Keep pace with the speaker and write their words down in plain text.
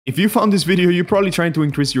If you found this video, you're probably trying to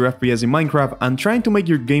increase your FPS in Minecraft and trying to make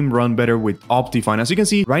your game run better with Optifine. As you can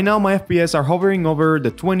see, right now my FPS are hovering over the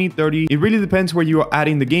 20, 30. It really depends where you are at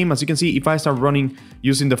in the game. As you can see, if I start running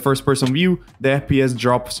using the first person view, the FPS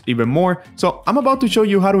drops even more. So I'm about to show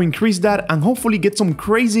you how to increase that and hopefully get some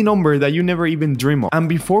crazy number that you never even dream of. And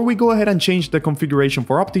before we go ahead and change the configuration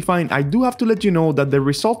for Optifine, I do have to let you know that the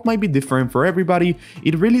result might be different for everybody.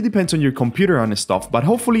 It really depends on your computer and stuff, but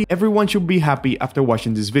hopefully everyone should be happy after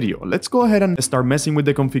watching this video. Let's go ahead and start messing with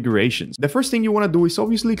the configurations. The first thing you want to do is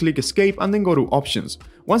obviously click escape and then go to options.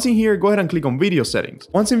 Once in here, go ahead and click on video settings.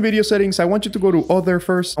 Once in video settings, I want you to go to other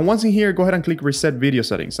first, and once in here, go ahead and click reset video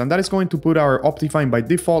settings, and that is going to put our Optifine by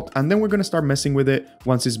default, and then we're going to start messing with it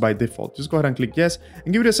once it's by default. Just go ahead and click yes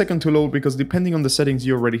and give it a second to load, because depending on the settings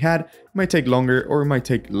you already had, it might take longer or it might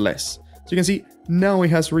take less. So you can see now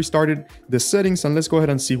it has restarted the settings, and let's go ahead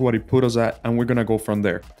and see what it put us at, and we're gonna go from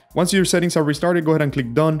there. Once your settings are restarted, go ahead and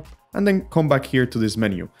click done and then come back here to this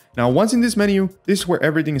menu. Now once in this menu, this is where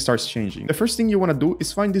everything starts changing. The first thing you want to do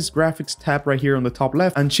is find this graphics tab right here on the top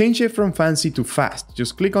left and change it from fancy to fast.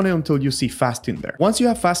 Just click on it until you see fast in there. Once you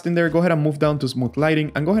have fast in there, go ahead and move down to smooth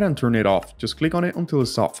lighting and go ahead and turn it off. Just click on it until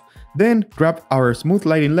it's off. Then grab our smooth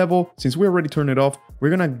lighting level. Since we already turned it off, we're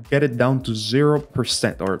gonna get it down to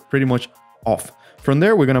 0% or pretty much off. From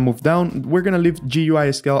there, we're gonna move down. We're gonna leave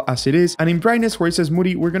GUI scale as it is, and in brightness where it says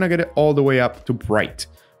moody, we're gonna get it all the way up to bright.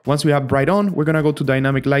 Once we have bright on, we're gonna go to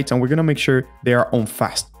dynamic lights and we're gonna make sure they are on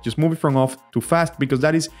fast. Just move it from off to fast, because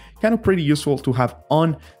that is kind of pretty useful to have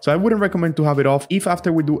on. So I wouldn't recommend to have it off. If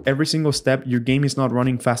after we do every single step, your game is not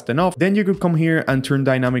running fast enough, then you could come here and turn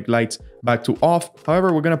dynamic lights back to off.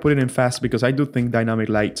 However, we're gonna put it in fast because I do think dynamic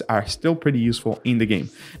lights are still pretty useful in the game.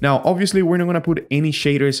 Now, obviously, we're not gonna put any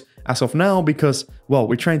shaders as of now because, well,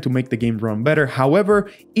 we're trying to make the game run better. However,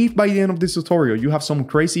 if by the end of this tutorial, you have some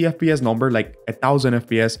crazy FPS number, like 1000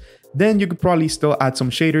 FPS, then you could probably still add some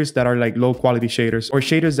shaders that are like low quality shaders or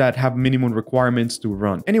shaders that have minimum requirements to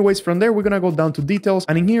run. Anyways, from there, we're gonna go down to details.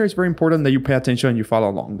 And in here, it's very important that you pay attention and you follow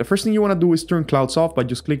along. The first thing you wanna do is turn clouds off by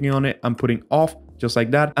just clicking on it and putting off, just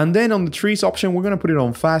like that. And then on the trees option, we're gonna put it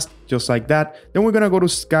on fast, just like that. Then we're gonna go to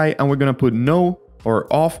sky and we're gonna put no or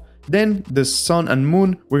off. Then the sun and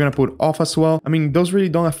moon, we're gonna put off as well. I mean, those really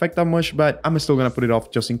don't affect that much, but I'm still gonna put it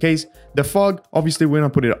off just in case. The fog, obviously, we're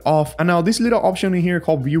gonna put it off. And now this little option in here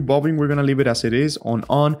called view bobbing, we're gonna leave it as it is on.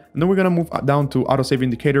 And then we're gonna move down to autosave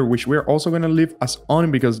indicator, which we're also gonna leave as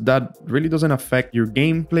on because that really doesn't affect your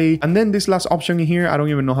gameplay. And then this last option in here, I don't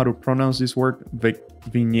even know how to pronounce this word,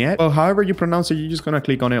 vignette. Well, however you pronounce it, you're just gonna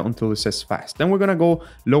click on it until it says fast. Then we're gonna go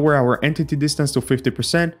lower our entity distance to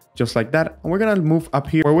 50%, just like that. And we're gonna move up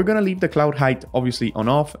here where we're gonna leave the cloud height obviously on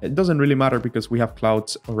off. It doesn't really matter because we have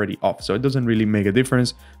clouds already off, so it doesn't really make a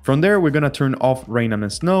difference. From there, we're gonna turn off rain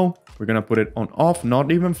and snow. We're gonna put it on off,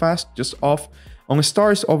 not even fast, just off. On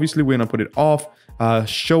stars, obviously we're gonna put it off.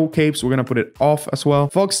 Show capes, we're gonna put it off as well.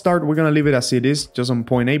 Fog start, we're gonna leave it as it is, just on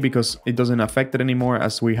point A, because it doesn't affect it anymore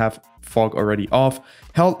as we have fog already off.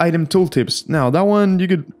 Health item tooltips, now that one you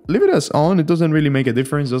could leave it as on. It doesn't really make a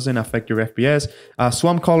difference, doesn't affect your FPS.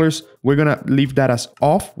 Swamp colors, we're gonna leave that as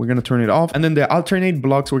off. We're gonna turn it off. And then the alternate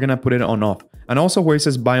blocks, we're gonna put it on off. And also where it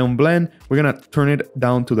says biome blend, we're gonna turn it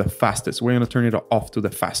down to the fastest. We're gonna turn it off to the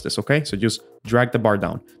fastest, okay? So just drag the bar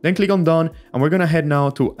down. Then click on done, and we're gonna head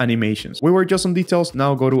now to animations. We were just on details,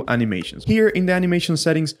 now go to animations. Here in the animation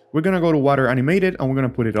settings, we're gonna go to water animated, and we're gonna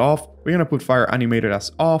put it off. We're gonna put fire animated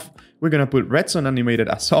as off. We're gonna put redstone animated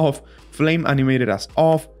as off. Flame animated as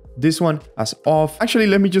off. This one as off. Actually,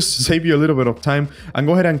 let me just save you a little bit of time and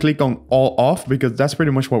go ahead and click on all off, because that's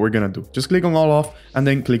pretty much what we're gonna do. Just click on all off and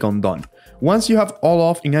then click on done. Once you have all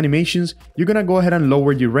off in animations, you're gonna go ahead and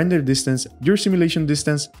lower your render distance, your simulation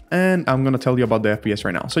distance, and I'm gonna tell you about the FPS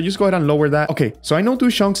right now. So just go ahead and lower that. Okay, so I know 2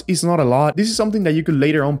 chunks is not a lot. This is something that you could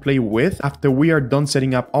later on play with. After we are done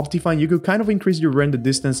setting up Optifine, you could kind of increase your render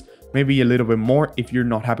distance maybe a little bit more if you're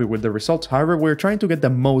not happy with the results. However, we're trying to get the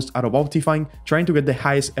most out of Optifine, trying to get the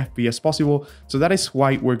highest FPS possible. So that is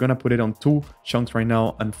why we're gonna put it on 2 chunks right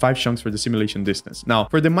now and 5 chunks for the simulation distance. Now,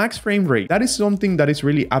 for the max frame rate, that is something that is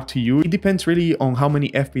really up to you. It depends really on how many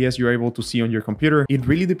FPS you're able to see on your computer. It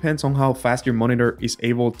really depends on how fast your monitor is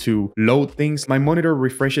able to load things. My monitor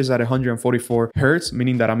refreshes at 144 Hertz,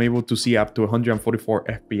 meaning that I'm able to see up to 144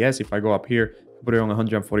 FPS. If I go up here, Put it on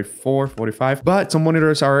 144, 45. But some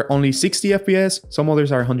monitors are only 60 FPS. Some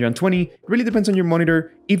others are 120. It really depends on your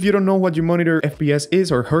monitor. If you don't know what your monitor FPS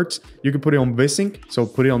is or hertz, you can put it on VSync. So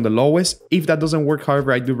put it on the lowest. If that doesn't work,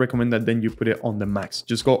 however, I do recommend that then you put it on the max.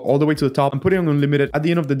 Just go all the way to the top and put it on unlimited. At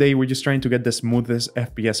the end of the day, we're just trying to get the smoothest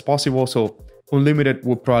FPS possible. So unlimited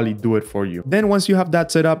will probably do it for you. Then once you have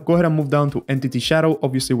that set up, go ahead and move down to entity shadow.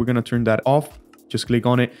 Obviously, we're going to turn that off. Just click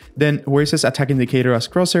on it. Then where it says attack indicator as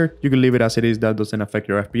crosshair, you can leave it as it is. That doesn't affect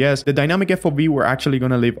your FPS. The dynamic FOV, we're actually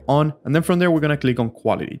going to leave on. And then from there, we're going to click on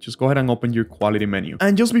quality. Just go ahead and open your quality menu.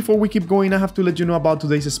 And just before we keep going, I have to let you know about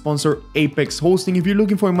today's sponsor, Apex Hosting. If you're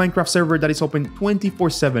looking for a Minecraft server that is open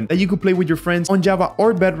 24/7, that you could play with your friends on Java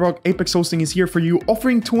or Bedrock, Apex Hosting is here for you,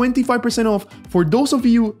 offering 25% off for those of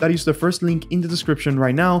you that use the first link in the description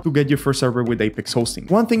right now to get your first server with Apex Hosting.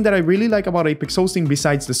 One thing that I really like about Apex Hosting,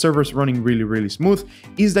 besides the servers running really smooth,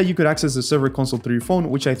 is that you could access the server console through your phone,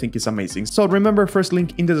 which I think is amazing. So remember, first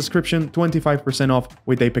link in the description, 25% off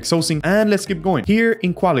with Apex Hosting. And let's keep going. Here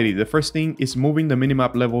in quality, the first thing is moving the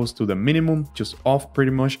minimap levels to the minimum, just off pretty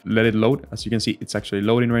much. Let it load. As you can see, it's actually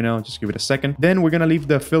loading right now. Just give it a second. Then we're going to leave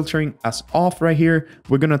the filtering as off right here.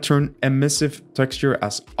 We're going to turn emissive texture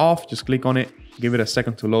as off. Just click on it. Give it a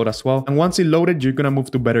second to load as well. And once it loaded, you're going to move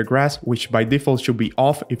to better grass, which by default should be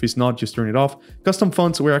off. If it's not, just turn it off. Custom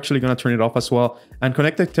fonts, we're actually going to turn it off as well. And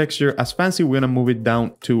connected texture as fancy, we're going to move it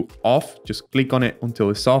down to off. Just click on it until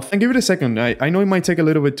it's off and give it a second. I know it might take a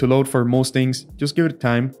little bit to load for most things. Just give it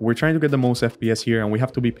time. We're trying to get the most FPS here and we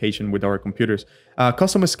have to be patient with our computers.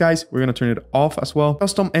 Custom skies, we're going to turn it off as well.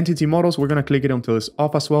 Custom entity models, we're going to click it until it's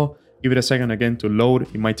off as well. Give it a second again to load.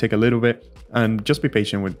 It might take a little bit and just be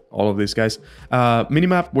patient with all of these guys.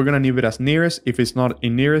 Minimap, we're going to leave it as nearest. If it's not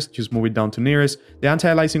in nearest, just move it down to nearest. The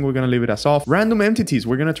anti-aliasing, we're going to leave it as off. Random entities,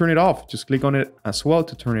 we're going to turn it off. Just click on it as well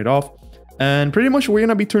to turn it off. And pretty much we're going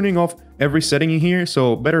to be turning off every setting in here.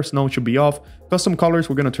 So better snow should be off. Custom colors,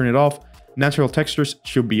 we're going to turn it off. Natural textures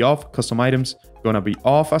should be off. Custom items, going to be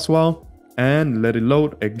off as well. And let it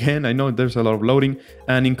load again. I know there's a lot of loading.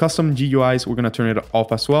 And in custom GUIs, we're going to turn it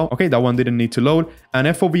off as well. Okay, that one didn't need to load. And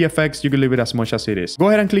FOV effects, you can leave it as much as it is. Go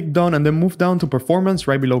ahead and click done and then move down to performance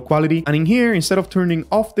right below quality. And in here, instead of turning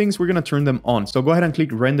off things, we're going to turn them on. So go ahead and click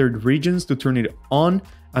rendered regions to turn it on.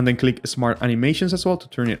 And then click smart animations as well to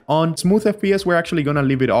turn it on. Smooth FPS, we're actually going to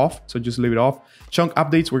leave it off. So just leave it off. Chunk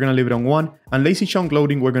updates, we're going to leave it on 1. And lazy chunk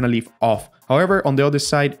loading, we're going to leave off. However, on the other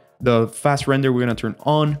side, the fast render, we're going to turn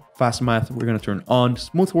on. Fast math, we're going to turn on.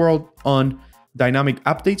 Smooth world, on. Dynamic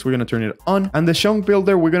updates, we're going to turn it on. And the chunk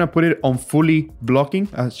builder, we're going to put it on fully blocking,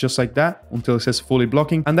 just like that, until it says fully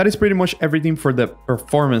blocking. And that is pretty much everything for the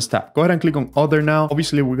performance tab. Go ahead and click on other now.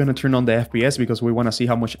 Obviously, we're going to turn on the FPS because we want to see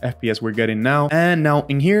how much FPS we're getting now. And now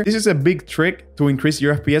in here, this is a big trick to increase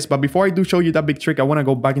your FPS. But before I do show you that big trick, I want to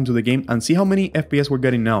go back into the game and see how many FPS we're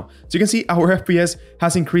getting now. So you can see our FPS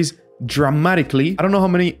has increased dramatically. I don't know how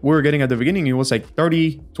many we were getting at the beginning. It was like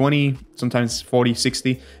 30, 20, sometimes 40,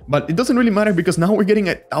 60, but it doesn't really matter because now we're getting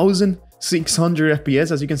 1,600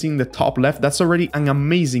 FPS, as you can see in the top left. That's already an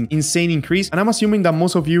amazing, insane increase. And I'm assuming that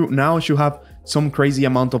most of you now should have some crazy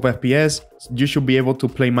amount of FPS. You should be able to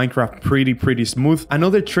play Minecraft pretty smooth.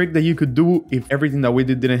 Another trick that you could do if everything that we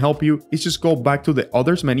did didn't help you is just go back to the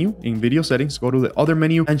others menu in video settings, go to the other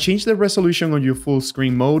menu and change the resolution on your full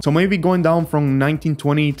screen mode. So maybe going down from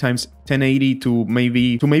 1920 times 1080 to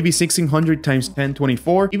maybe 1600 times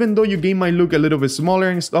 1024. Even though your game might look a little bit smaller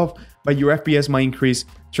and stuff, but your FPS might increase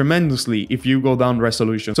tremendously if you go down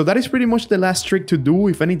resolution. So that is pretty much the last trick to do.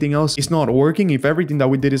 If anything else is not working, if everything that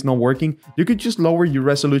we did is not working, you could just lower your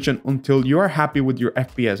resolution until you are happy with your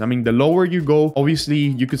FPS. I mean, the lower you go, obviously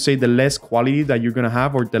you could say the less quality that you're gonna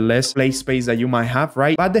have or the less play space that you might have,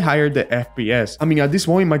 right? But the higher the FPS. I mean, at this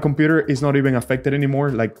point, my computer is not even affected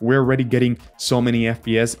anymore. Like, we're already getting so many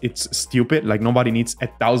FPS. It's stupid. Like, nobody needs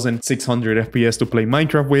 1,600 FPS to play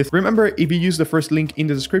Minecraft with. Remember, if you use the first link in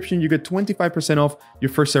the description, you get 25% off your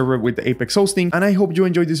first server with the Apex Hosting. And I hope you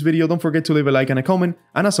enjoyed this video. Don't forget to leave a like and a comment.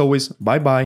 And as always, bye bye.